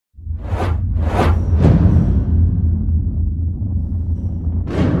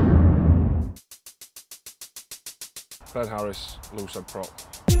Ben Harris, loose head prop.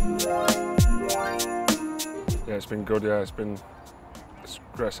 Yeah, it's been good. Yeah, it's a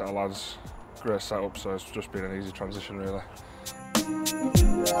great set of lads, great setup. So it's just been an easy transition, really.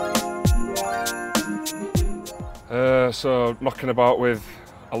 So knocking about with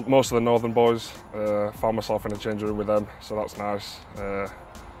most of the northern boys. Found myself in a changing room with them, so that's nice. A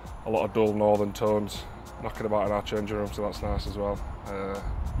lot of dull northern tones knocking about in our changing room, so that's nice as well.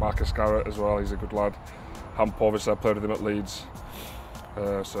 Marcus Garrett as well, he's a good lad. Hamp, obviously I played with him at Leeds,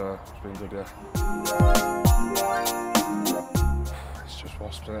 so it's been good, yeah. It's just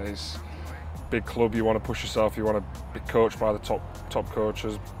Wasps, isn't it? It's a big club, you want to push yourself, you want to be coached by the top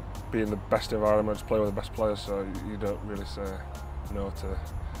coaches, be in the best environments, play with the best players, so you don't really say no to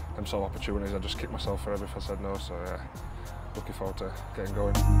them sort of opportunities. I just kick myself for every if I said no, so yeah, looking forward to getting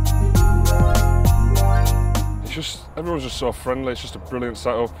going. It's just, everyone's just so friendly, it's just a brilliant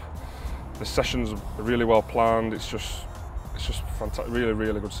setup. The sessions are really well planned, it's just fantastic,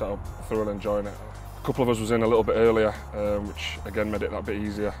 really good setup, thoroughly enjoying it. A couple of us was in a little bit earlier, which again made it that bit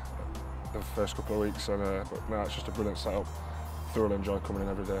easier the first couple of weeks, and, but no, it's just a brilliant setup. Thoroughly enjoy coming in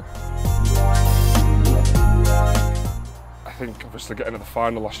every day. I think obviously getting to the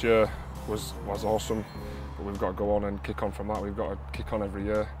final last year was awesome, but we've got to go on and kick on from that. We've got to kick on every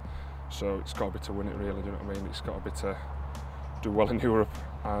year, so it's got to be to win it, really. Do you know what I mean? It's got to be to do well in Europe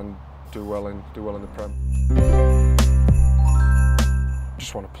and do well in the Prem.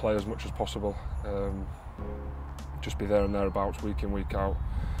 Just want to play as much as possible, just be there and thereabouts week in, week out,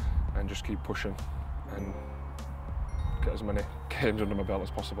 and just keep pushing and get as many games under my belt as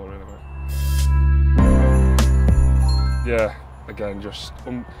possible, really, mate. Yeah, again, just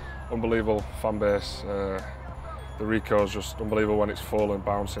unbelievable fan base. The Ricoh's just unbelievable when it's full and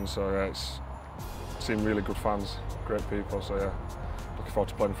bouncing, so yeah, it's seen really good fans, great people, so yeah, looking forward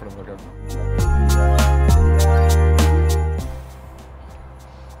to playing in front of them again.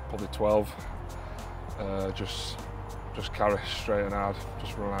 Probably 12. Just carry straight and hard,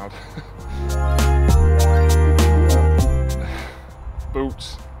 just run hard.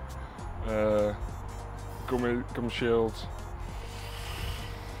 Boots, gum shields.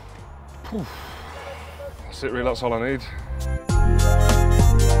 That's it, really, that's all I need. Yeah,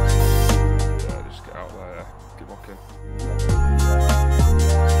 just get out there, keep walking.